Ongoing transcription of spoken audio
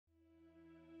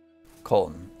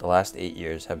Colton, the last 8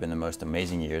 years have been the most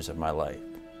amazing years of my life.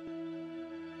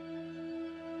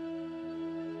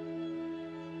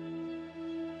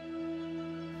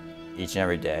 Each and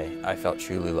every day, I felt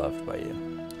truly loved by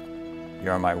you. You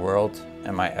are my world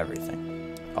and my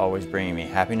everything, always bringing me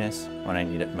happiness when I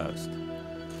need it most.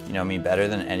 You know me better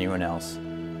than anyone else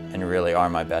and really are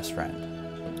my best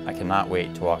friend. I cannot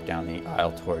wait to walk down the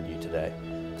aisle toward you today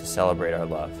to celebrate our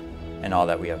love and all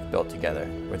that we have built together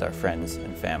with our friends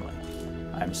and family.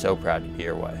 I am so proud to be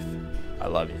your wife. I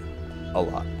love you a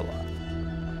lot, a lot.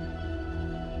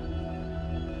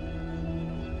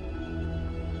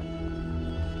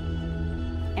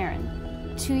 Erin,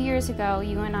 2 years ago,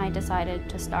 you and I decided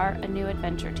to start a new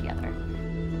adventure together.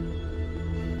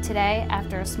 Today,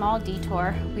 after a small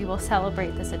detour, we will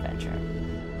celebrate this adventure.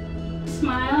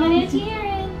 Smile, Auntie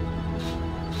Erin.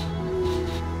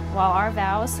 While our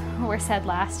vows were said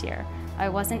last year, I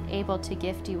wasn't able to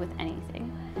gift you with anything.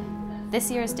 This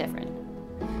year is different.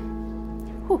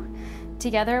 Whew.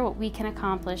 Together, what we can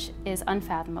accomplish is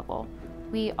unfathomable.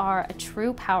 We are a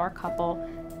true power couple,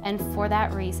 and for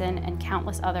that reason and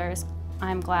countless others,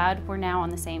 I'm glad we're now on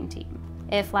the same team.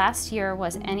 If last year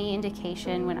was any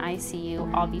indication, when I see you,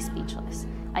 I'll be speechless.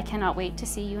 I cannot wait to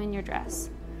see you in your dress.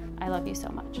 I love you so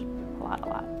much. A lot, a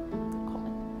lot.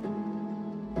 Colton.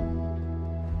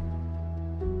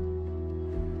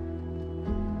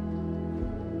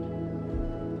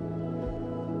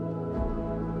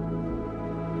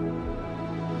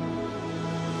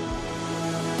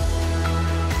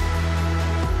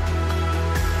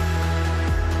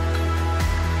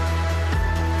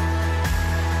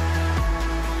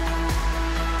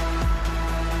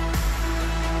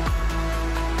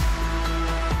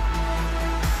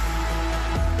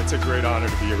 It's a great honor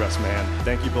to be your best man.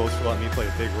 Thank you both for letting me play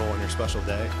a big role in your special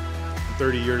day.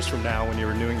 30 years from now, when you're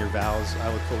renewing your vows,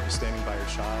 I look forward to standing by your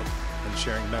side and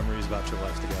sharing memories about your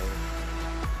life together.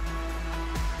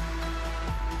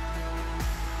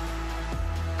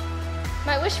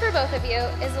 My wish for both of you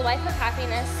is a life of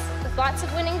happiness with lots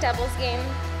of winning doubles game,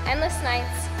 endless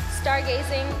nights,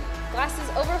 stargazing, glasses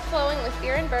overflowing with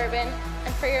beer and bourbon,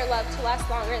 and for your love to last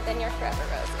longer than your forever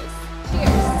roses.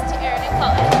 Cheers to Erin and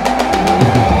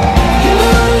Colton.